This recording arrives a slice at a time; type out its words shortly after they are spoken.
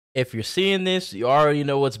If you're seeing this, you already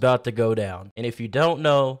know what's about to go down. And if you don't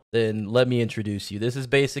know, then let me introduce you. This is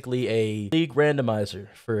basically a league randomizer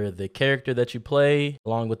for the character that you play,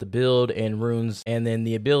 along with the build and runes, and then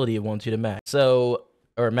the ability it wants you to max. So,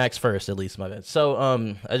 or max first, at least, my bad. So,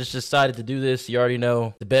 I just decided to do this. You already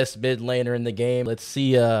know, the best mid laner in the game. Let's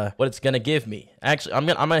see what it's gonna give me. Actually, I'm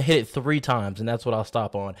gonna hit it 3 times, and that's what I'll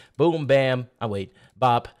stop on. Boom, bam. Wait,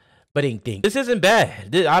 bop. But ding. This isn't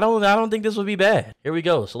bad. I don't think this would be bad. Here we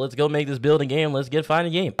go. So let's go make this building game. Let's find a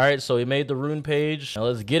game. All right, so we made the rune page. Now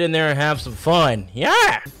let's get in there and have some fun.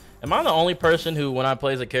 Yeah. Am I the only person who, when I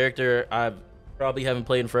play as a character I probably haven't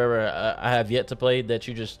played in forever, I have yet to play, that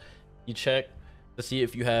you check to see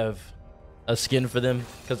if you have a skin for them?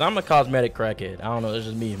 Because I'm a cosmetic crackhead. I don't know. It's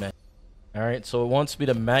just me, man. All right, so it wants me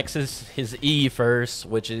to max his E first,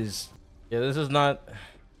 which is, yeah, this is not...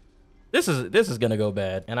 This is gonna go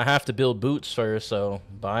bad, and I have to build boots first, so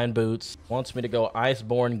buying boots. Wants me to go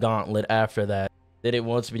Iceborne Gauntlet after that. Then it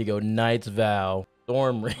wants me to go Knight's Vow.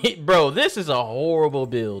 Storm Raid. Bro, this is a horrible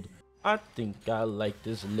build. I think I like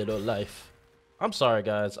this little life. I'm sorry,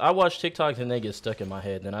 guys. I watch TikToks and they get stuck in my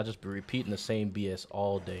head, and I just be repeating the same BS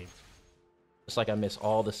all day. It's like I miss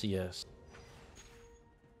all the CS.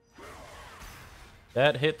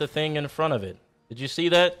 That hit the thing in front of it. Did you see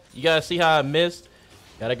that? You guys see how I missed?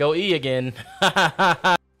 Gotta go E again.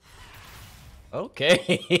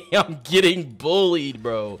 Okay, I'm getting bullied,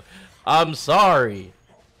 bro. I'm sorry.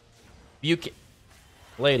 You can,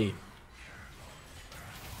 lady.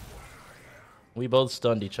 We both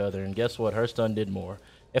stunned each other, and guess what? Her stun did more.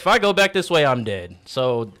 If I go back this way, I'm dead.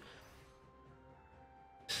 So,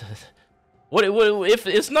 what if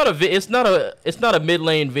it's not a mid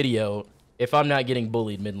lane video if I'm not getting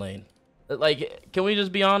bullied mid lane? Like, can we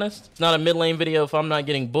just be honest? It's not a mid lane video if I'm not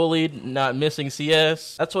getting bullied, not missing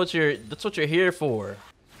CS. That's what you're here for.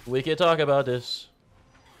 We can talk about this.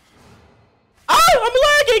 Oh,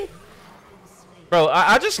 I'm lagging, bro.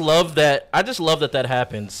 I just love that. I just love that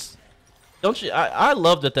happens. Don't you? I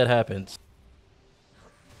love that happens.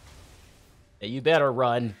 Hey, you better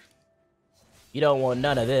run. You don't want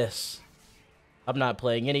none of this. I'm not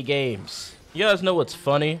playing any games. You guys know what's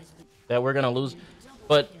funny? That we're gonna lose,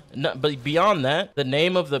 but beyond that, the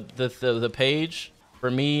name of the page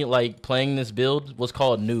for me, like, playing this build was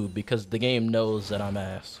called Noob, because the game knows that I'm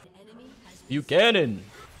ass. Buchanan!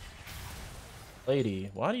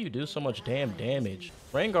 Lady, why do you do so much damn damage?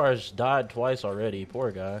 Rengar's died twice already,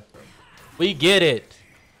 poor guy. We get it.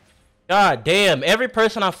 God damn, every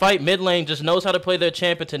person I fight mid lane just knows how to play their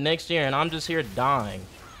champion to next year, and I'm just here dying.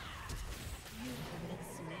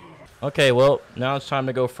 Okay, well, now it's time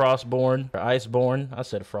to go Frostborn, or Iceborne. I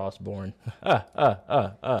said Frostborn.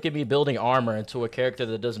 Look at me building armor into a character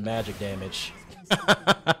that does magic damage.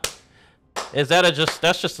 Is that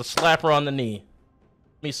that's just a slapper on the knee.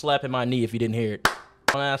 Me slapping my knee if you didn't hear it.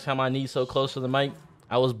 Don't ask how my knee's so close to the mic.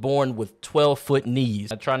 I was born with 12-foot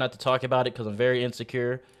knees. I try not to talk about it because I'm very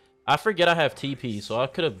insecure. I forget I have TP, so I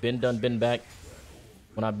could have been back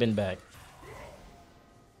when I've been back.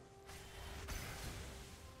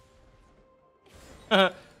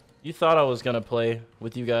 You thought I was gonna play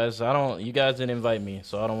with you guys. You guys didn't invite me,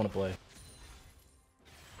 so I don't want to play.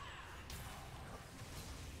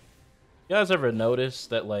 You guys ever notice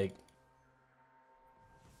that, like,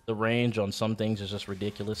 the range on some things is just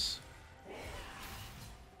ridiculous?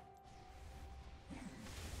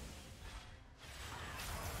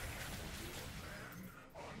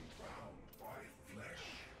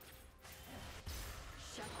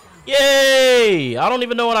 Yay! I don't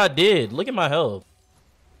even know what I did. Look at my health.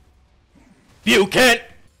 Buchanan!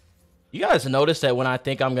 You guys notice that when I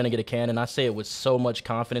think I'm gonna get a cannon, I say it with so much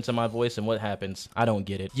confidence in my voice, and what happens? I don't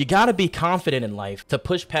get it. You gotta be confident in life to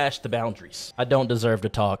push past the boundaries. I don't deserve to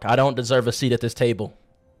talk. I don't deserve a seat at this table.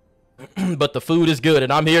 But the food is good,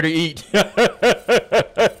 and I'm here to eat.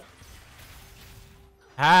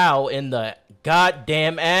 How in the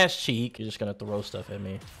goddamn ass cheek? You're just gonna throw stuff at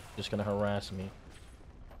me. You're just gonna harass me.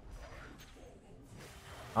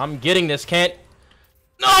 I'm getting this, can't.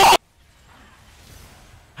 No!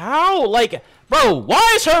 How? Like, bro,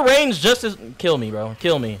 why is her range just as... Kill me, bro.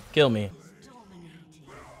 Kill me. Kill me.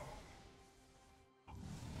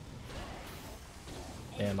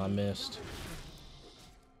 Damn, I missed.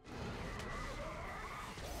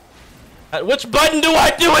 Which button do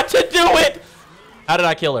I do it to do it? How did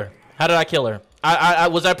I kill her? How did I kill her?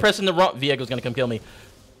 Was I pressing the wrong... Viego's gonna come kill me.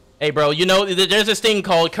 Hey, bro, you know, there's this thing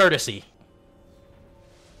called courtesy.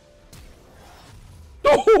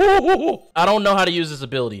 I don't know how to use this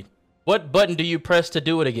ability. What button do you press to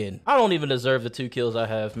do it again? I don't even deserve the 2 kills I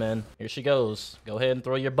have, man. Here she goes. Go ahead and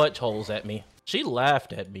throw your butt holes at me. She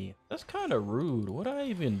laughed at me. That's kind of rude. What'd I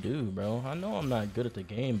even do, bro? I know I'm not good at the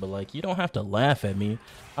game, but like, you don't have to laugh at me.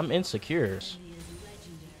 I'm insecure.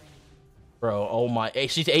 Bro, oh my, hey,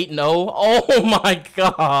 she's 8-0. Oh my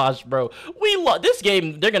gosh, bro. We lost this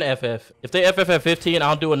game. They're gonna FF. If they FF at 15,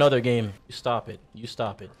 I'll do another game. You stop it. You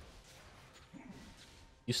stop it.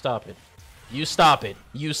 You stop it. You stop it.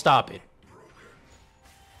 You stop it.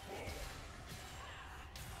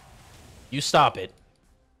 You stop it.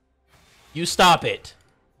 You stop it.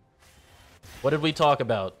 What did we talk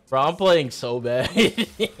about? Bro, I'm playing so bad.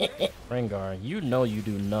 Rengar, you know you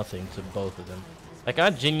do nothing to both of them. Like, I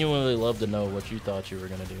genuinely love to know what you thought you were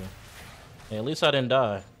gonna do. Hey, at least I didn't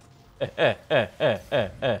die.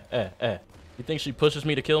 You think she pushes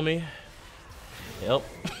me to kill me? Yep.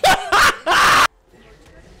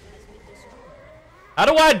 How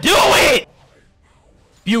do I do it?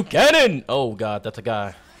 Buchanan! Oh god, that's a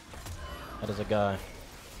guy. That is a guy.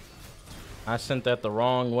 I sent that the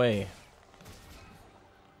wrong way.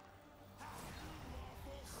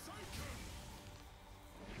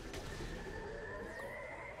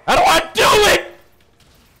 How do I do it?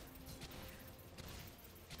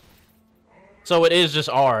 So it is just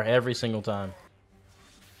R every single time.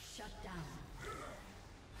 Shut down.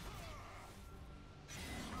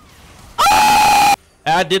 Ah!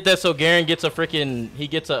 I did that so Garen gets a freaking, he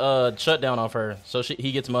gets a shutdown off her, so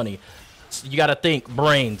he gets money. You gotta think,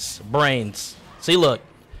 brains. See, look.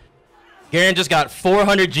 Garen just got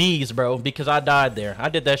 400 G's, bro, because I died there. I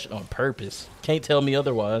did that shit on purpose. Can't tell me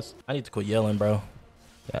otherwise. I need to quit yelling, bro.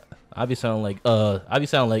 Yeah, I be sounding like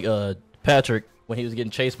Patrick when he was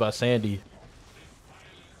getting chased by Sandy.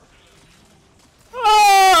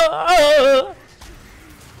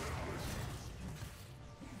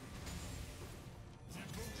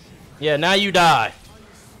 Yeah, now you die.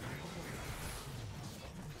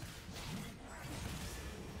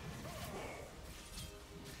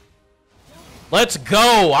 Let's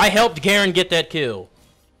go. I helped Garen get that kill.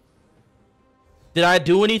 Did I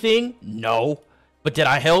do anything? No. But did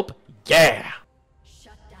I help? Yeah.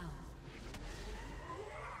 Shut down.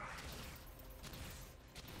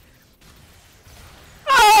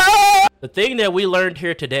 Ah! The thing that we learned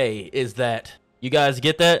here today is that, you guys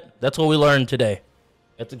get that? That's what we learned today.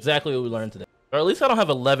 That's exactly what we learned today. Or at least I don't have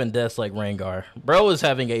 11 deaths like Rengar. Bro is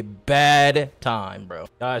having a bad time, bro.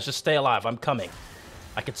 Guys, just stay alive. I'm coming.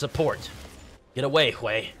 I can support. Get away,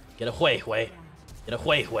 Hui. Get away, Hui. Get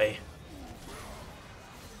away, Hui.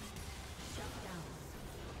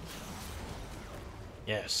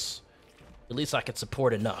 Yes. At least I can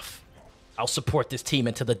support enough. I'll support this team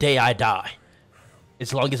until the day I die.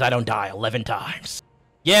 As long as I don't die 11 times.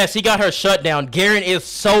 Yes, he got her shut down. Garen is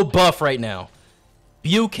so buff right now.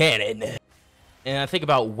 Buchanan. And I think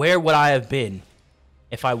about where would I have been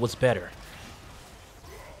if I was better.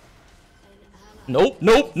 Nope,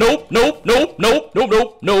 nope, nope, nope, nope, nope, nope,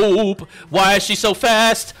 nope, nope. Why is she so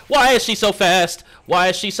fast? Why is she so fast? Why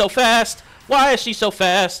is she so fast? Why is she so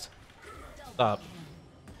fast? Stop.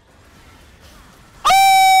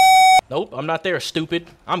 Nope, I'm not there, stupid.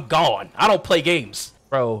 I'm gone. I don't play games.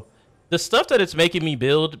 Bro, the stuff that it's making me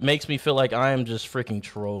build makes me feel like I am just freaking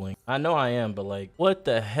trolling. I know I am, but like, what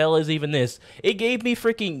the hell is even this? It gave me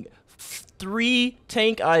freaking 3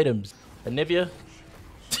 tank items. Anivia?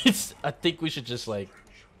 I think we should just like...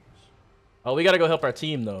 Oh, we gotta go help our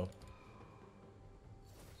team, though.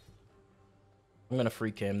 I'm gonna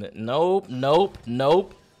free cam that. Nope, nope,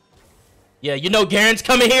 nope. Yeah, you know Garen's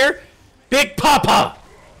coming here? Big Papa!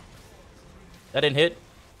 That didn't hit.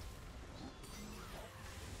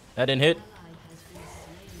 That didn't hit.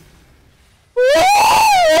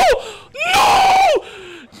 No!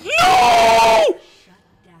 No!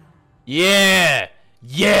 Yeah!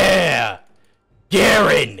 Yeah!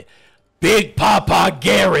 Garen! Big Papa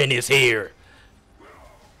Garen is here!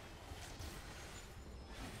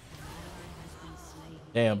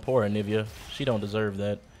 Damn, poor Anivia. She don't deserve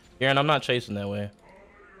that. Garen, I'm not chasing that way.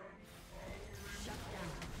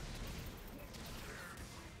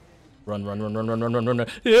 Run, run, run, run, run, run, run, run, run.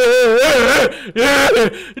 No!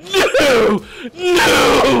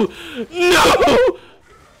 No! No!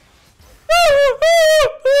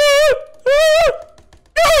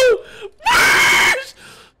 Please!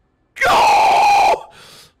 Go!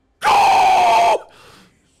 Go!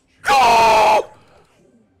 Go!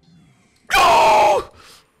 Go!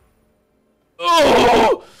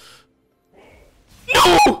 Oh!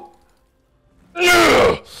 No!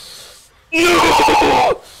 No!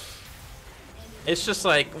 No! It's just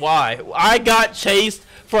like, why? I got chased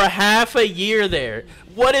for half a year there.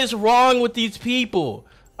 What is wrong with these people?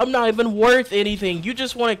 I'm not even worth anything. You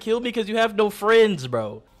just want to kill me because you have no friends,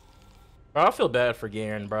 bro. Bro, I feel bad for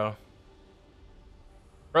Garen, bro.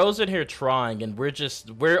 Bro's in here trying, and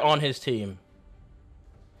we're on his team.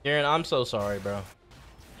 Garen, I'm so sorry, bro.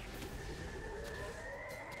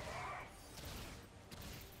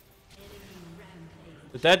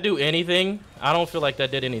 Did that do anything? I don't feel like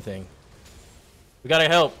that did anything. We gotta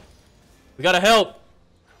help. We gotta help.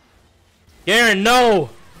 Garen, no!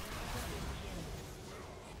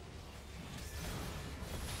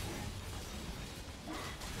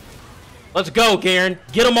 Let's go, Garen.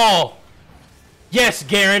 Get them all. Yes,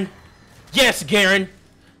 Garen. Yes, Garen.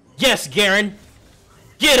 Yes, Garen.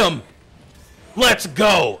 Get him. Let's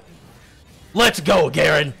go. Let's go,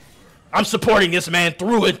 Garen. I'm supporting this man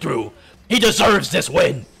through and through. He deserves this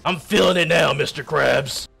win. I'm feeling it now, Mr.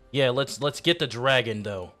 Krabs. Yeah, let's get the dragon,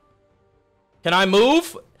 though. Can I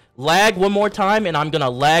move? Lag one more time, and I'm gonna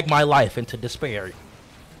lag my life into despair.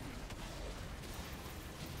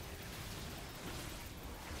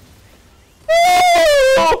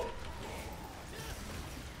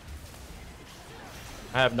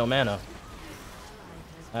 I have no mana.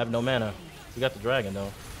 I have no mana. We got the dragon,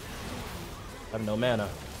 though. I have no mana.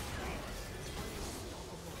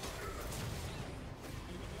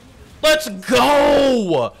 Let's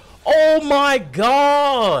go! Oh my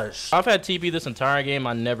gosh! I've had TP this entire game.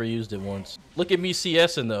 I never used it once. Look at me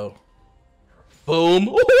CSing, though. Boom.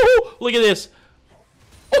 Ooh, look at this.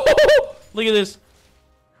 Ooh, look at this.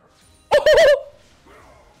 Ooh.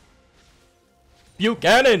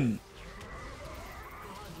 Buchanan!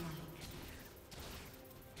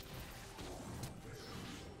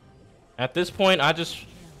 At this point, I just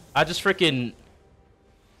freaking...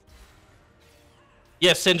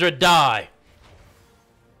 Yes, Syndra, die.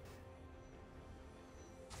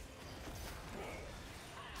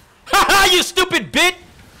 Haha, you stupid bit!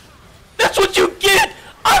 That's what you get!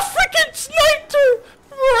 I freaking sniped her!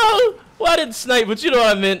 Bro! Well, I didn't snipe, but you know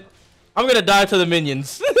what I meant. I'm gonna die to the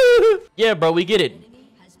minions. Yeah, bro, we get it.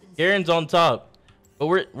 Garen's on top. But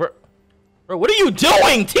we're... Bro, what are you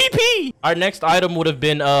doing? TP! Our next item would have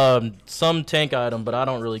been some tank item, but I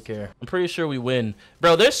don't really care. I'm pretty sure we win.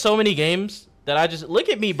 Bro, there's so many games that I just... Look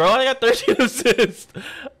at me, bro. I got 13 assists.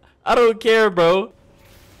 I don't care, bro.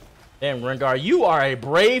 Damn, Rengar, you are a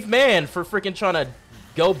brave man for freaking trying to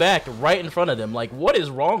go back right in front of them. Like, what is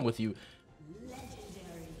wrong with you?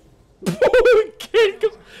 Garen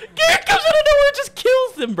comes out of nowhere and just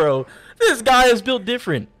kills them, bro. This guy is built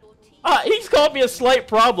different. He's called me a slight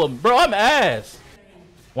problem. Bro, I'm ass.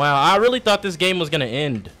 Wow, I really thought this game was going to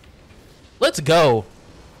end. Let's go.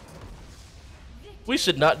 We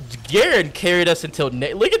should not... Garen carried us until...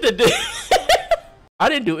 Look at the... I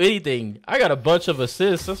didn't do anything. I got a bunch of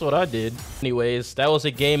assists. That's what I did. Anyways, that was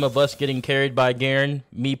a game of us getting carried by Garen.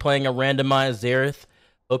 Me playing a randomized Xerath.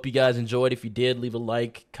 Hope you guys enjoyed. If you did, leave a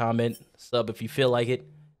like, comment, sub if you feel like it.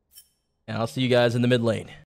 And I'll see you guys in the mid lane.